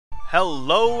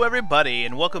Hello everybody,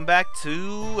 and welcome back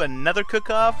to another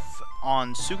cook-off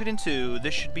on Suikoden 2.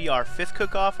 This should be our 5th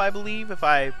cook-off, I believe, if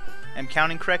I am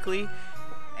counting correctly.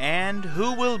 And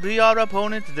who will be our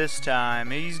opponent this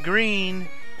time? He's green.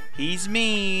 He's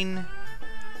mean.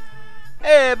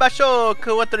 Hey, Bashok,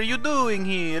 what are you doing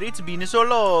here? It's been so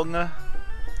long.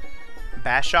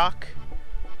 Bashok?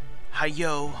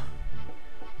 Hi-yo.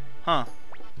 Huh.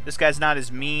 This guy's not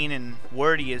as mean and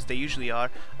wordy as they usually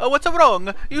are. Oh, what's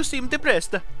wrong? You seem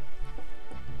depressed.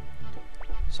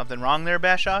 Something wrong there,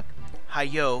 Bashok?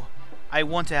 Hi-yo. I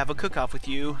want to have a cook-off with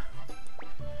you.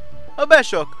 Oh,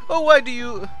 Bashok. Oh, why do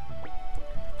you...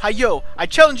 Hi-yo. I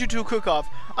challenge you to a cook-off.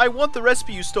 I want the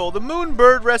recipe you stole. The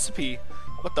Moonbird recipe.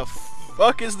 What the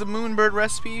fuck is the Moonbird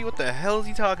recipe? What the hell is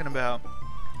he talking about?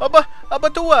 But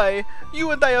why? You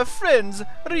and I are friends.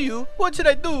 Ryu, what should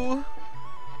I do?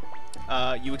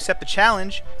 You accept the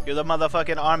challenge. You're the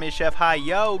motherfucking army chef.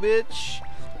 Hi-yo, bitch.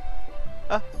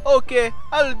 Okay,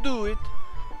 I'll do it.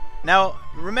 Now,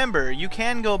 remember, you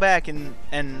can go back and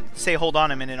say hold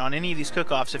on a minute on any of these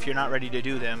cook-offs if you're not ready to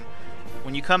do them.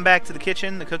 When you come back to the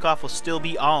kitchen, the cook-off will still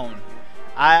be on.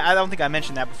 I don't think I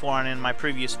mentioned that before in my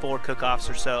previous 4 cook-offs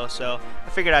or so I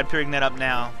figured I'd bring that up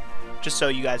now, just so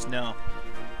you guys know.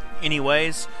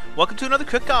 Anyways, welcome to another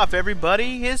cook-off,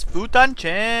 everybody. It's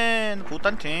Futan-chan.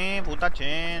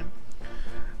 Futan-chan.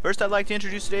 First, I'd like to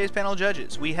introduce today's panel of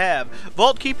judges. We have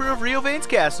Vault Keeper of Rio Vane's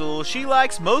Castle. She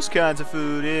likes most kinds of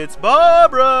food. It's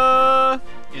Barbara.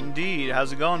 Indeed.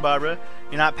 How's it going, Barbara?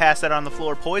 You're not passed out on the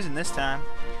floor poison this time.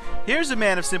 Here's a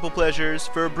man of simple pleasures.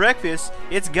 For breakfast,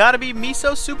 it's gotta be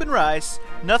miso soup and rice.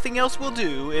 Nothing else will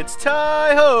do. It's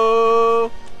Tai-ho.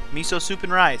 Miso soup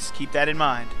and rice. Keep that in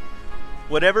mind.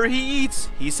 Whatever he eats,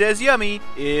 he says yummy.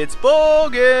 It's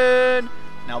Bogan.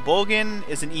 Now, Bogan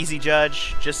is an easy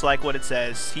judge, just like what it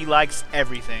says. He likes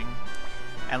everything.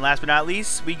 And last but not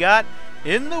least, we got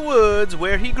in the woods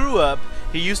where he grew up.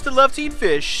 He used to love to eat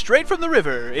fish straight from the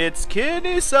river. It's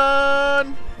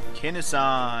Kenny-san.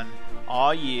 Kenny-san.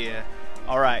 Aw, yeah.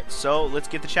 Alright, so let's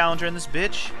get the challenger in this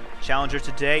bitch. Challenger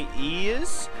today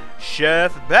is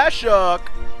Chef Bashok.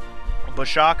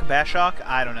 Bashok?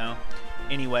 I don't know.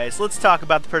 Anyways, let's talk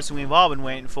about the person we've all been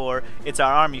waiting for. It's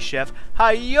our army chef.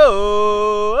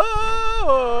 Hi-yo!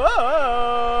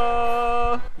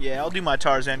 Yeah, I'll do my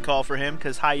Tarzan call for him,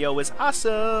 because hi-yo is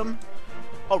awesome.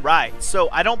 Alright, so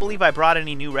I don't believe I brought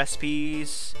any new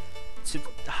recipes to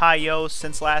hi-yo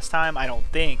since last time. I don't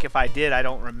think. If I did, I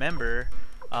don't remember.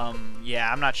 Yeah,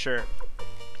 I'm not sure.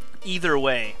 Either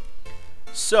way.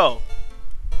 So...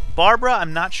 Barbara,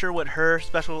 I'm not sure what her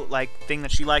special thing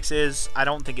that she likes is. I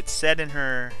don't think it's said in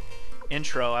her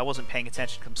intro. I wasn't paying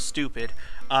attention because I'm stupid.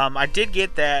 I did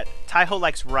get that Tai-ho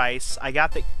likes rice. I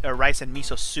got the rice and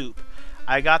miso soup.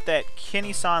 I got that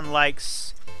Kenny-san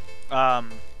likes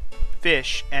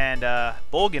fish, and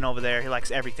Bogan over there, he likes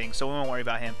everything, so we won't worry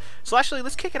about him. So actually,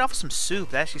 let's kick it off with some soup.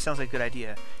 That actually sounds like a good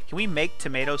idea. Can we make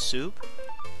tomato soup?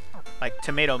 Like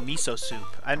tomato miso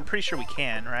soup. I'm pretty sure we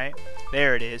can, right?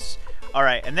 There it is.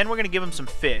 Alright, and then we're going to give him some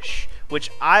fish, which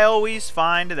I always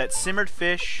find that simmered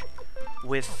fish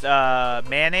with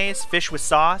mayonnaise, fish with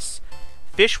sauce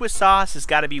has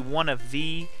got to be one of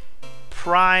the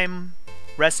prime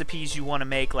recipes you want to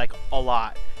make, like, a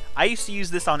lot. I used to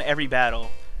use this on every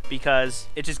battle because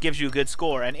it just gives you a good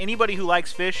score, and anybody who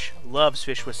likes fish loves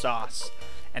fish with sauce.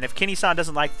 And if Kenny-san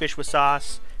doesn't like fish with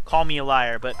sauce, call me a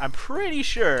liar, but I'm pretty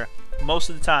sure most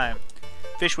of the time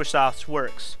fish with sauce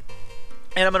works.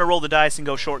 And I'm going to roll the dice and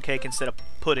go shortcake instead of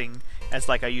pudding, as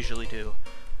like I usually do.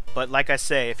 But like I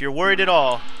say, if you're worried at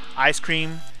all, ice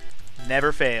cream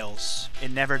never fails.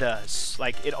 It never does.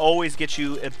 Like, it always gets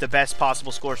you the best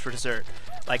possible scores for dessert.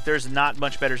 Like, there's not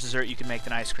much better dessert you can make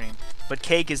than ice cream. But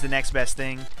cake is the next best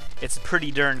thing. It's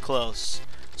pretty darn close.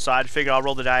 So I'd figure I'll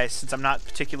roll the dice, since I'm not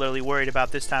particularly worried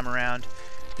about this time around.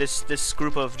 This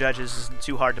group of judges isn't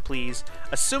too hard to please.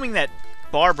 Assuming that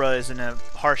Barbara isn't a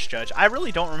harsh judge. I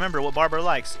really don't remember what Barbara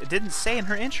likes. It didn't say in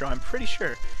her intro, I'm pretty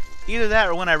sure. Either that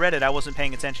or when I read it, I wasn't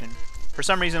paying attention. For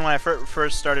some reason, when I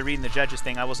first started reading the judges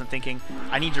thing, I wasn't thinking,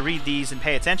 I need to read these and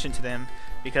pay attention to them,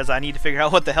 because I need to figure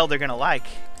out what the hell they're going to like.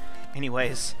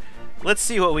 Anyways, let's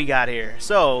see what we got here.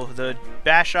 So, the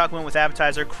Bashok went with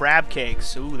appetizer, crab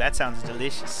cakes. Ooh, that sounds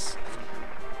delicious.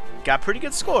 Got pretty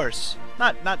good scores.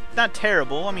 Not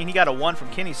terrible. I mean, he got a 1 from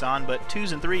Kenny-san, but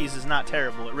 2s and 3s is not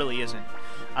terrible. It really isn't.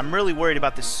 I'm really worried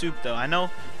about this soup, though. I know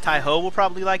Tai-ho will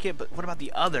probably like it, but what about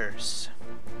the others?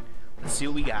 Let's see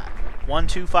what we got. 1,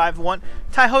 2, 5, 1.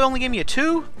 Tai-ho only gave me a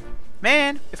 2?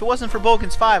 Man, if it wasn't for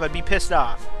Bogan's 5, I'd be pissed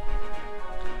off.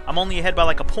 I'm only ahead by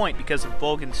like a point because of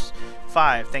Bogan's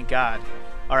 5, thank God.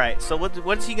 Alright, so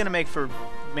what's he going to make for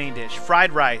main dish?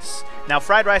 Fried rice. Now,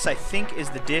 fried rice, I think, is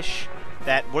the dish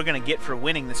that we're going to get for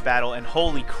winning this battle. And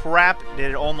holy crap,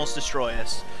 did it almost destroy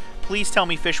us. Please tell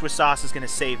me fish with sauce is going to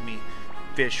save me.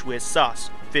 Fish with sauce.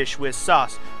 Fish with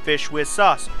sauce. Fish with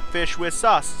sauce. Fish with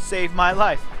sauce. Save my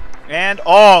life. And,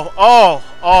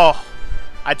 oh.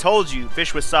 I told you,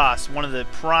 fish with sauce. One of the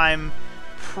prime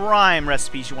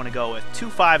recipes you want to go with. 2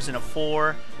 5s and a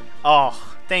 4.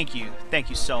 Oh, thank you. Thank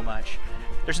you so much.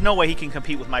 There's no way he can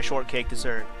compete with my shortcake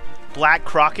dessert. Black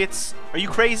Crockets? Are you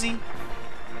crazy?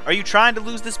 Are you trying to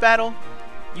lose this battle?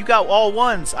 You got all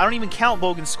 1s. I don't even count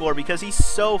Bogan's score because he's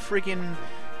so freaking...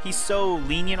 He's so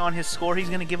lenient on his score, he's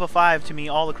going to give a 5 to me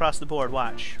all across the board.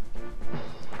 Watch.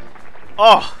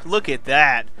 Oh, look at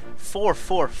that.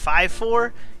 4-4,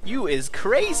 5-4? You is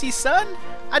crazy, son.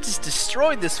 I just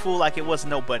destroyed this fool like it was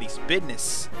nobody's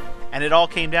business. And it all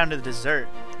came down to the dessert.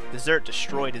 Dessert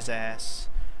destroyed his ass.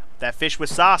 That fish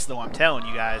with sauce, though, I'm telling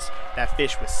you guys. That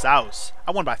fish with sauce.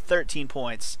 I won by 13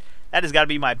 points. That has got to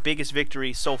be my biggest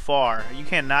victory so far. You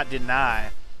cannot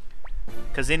deny.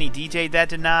 Because any DJ that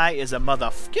deny is a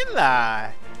motherfucking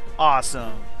lie.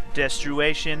 Awesome.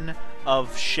 Destruation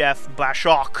of Chef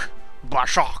Bashok.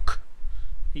 Bashok.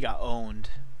 He got owned.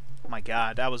 Oh my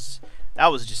god, that was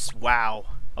just wow.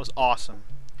 That was awesome.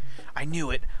 I knew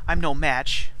it. I'm no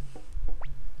match.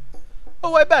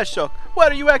 Oh, why, Bashok, why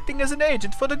are you acting as an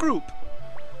agent for the group?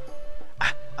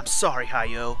 I'm sorry,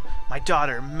 Hayo. My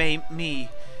daughter, me,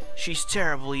 she's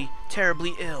terribly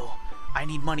ill. I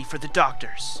need money for the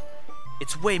doctors.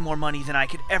 It's way more money than I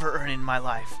could ever earn in my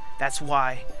life. That's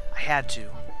why I had to.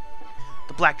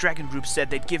 The Black Dragon group said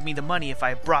they'd give me the money if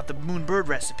I brought the Moonbird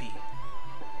recipe.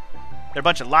 They're a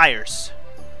bunch of liars.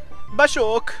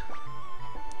 Bashok!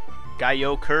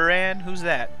 Gaio Kuran? Who's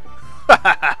that?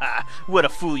 What a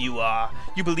fool you are.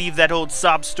 You believe that old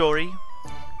sob story?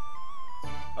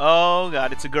 Oh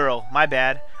god, it's a girl. My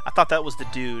bad. I thought that was the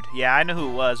dude. Yeah, I know who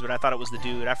it was, but I thought it was the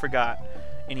dude. I forgot.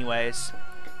 Anyways.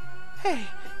 Hey,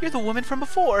 you're the woman from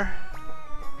before.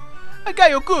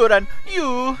 Gaio Kuran,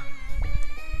 you...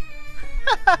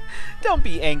 Don't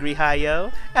be angry,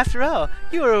 Hayo. After all,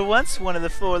 you were once one of the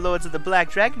 4 lords of the Black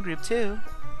Dragon group, too.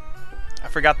 I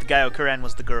forgot the Gaio Kuran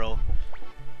was the girl.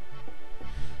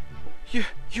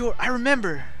 I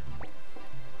remember.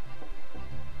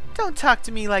 Don't talk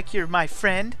to me like you're my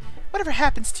friend. Whatever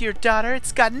happens to your daughter,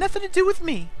 it's got nothing to do with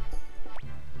me.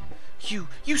 You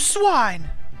swine!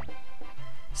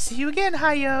 See you again,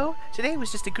 Hayo. Today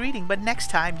was just a greeting, but next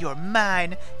time you're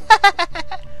mine.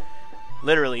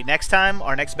 Literally, next time,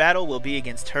 our next battle will be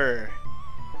against her.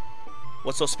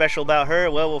 What's so special about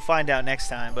her? Well, we'll find out next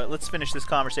time, but let's finish this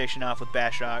conversation off with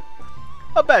Bashok.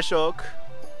 Oh, Bashok.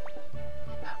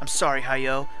 I'm sorry,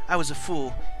 Hayo. I was a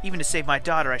fool. Even to save my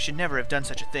daughter, I should never have done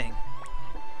such a thing.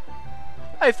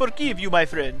 I forgive you, my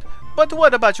friend. But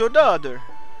what about your daughter?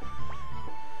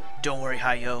 Don't worry,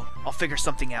 Hayo. I'll figure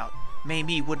something out.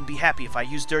 Mei wouldn't be happy if I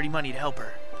used dirty money to help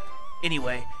her.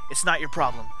 Anyway, it's not your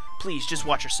problem. Please, just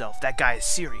watch yourself. That guy is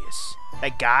serious.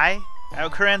 That guy?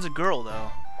 Kuran's a girl, though.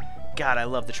 God, I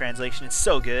love the translation. It's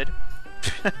so good.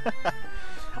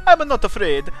 I'm not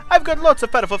afraid. I've got lots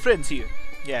of powerful friends here.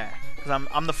 Yeah, because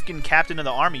I'm the fucking captain of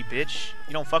the army, bitch.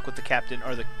 You don't fuck with the captain,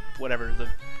 or the, whatever, the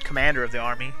commander of the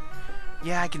army.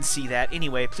 Yeah, I can see that.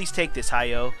 Anyway, please take this,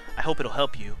 Hayo. I hope it'll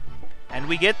help you. And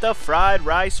we get the fried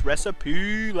rice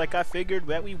recipe, like I figured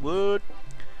that we would.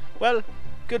 Well,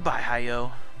 goodbye,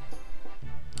 Hayo.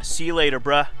 See you later,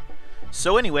 bruh.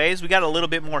 So anyways, we got a little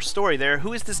bit more story there.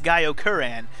 Who is this Gaio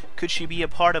Kuran? Could she be a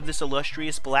part of this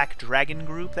illustrious Black Dragon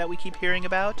group that we keep hearing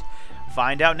about?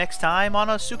 Find out next time on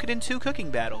a Suikoden 2 cooking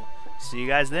battle. See you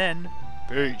guys then.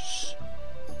 Peace.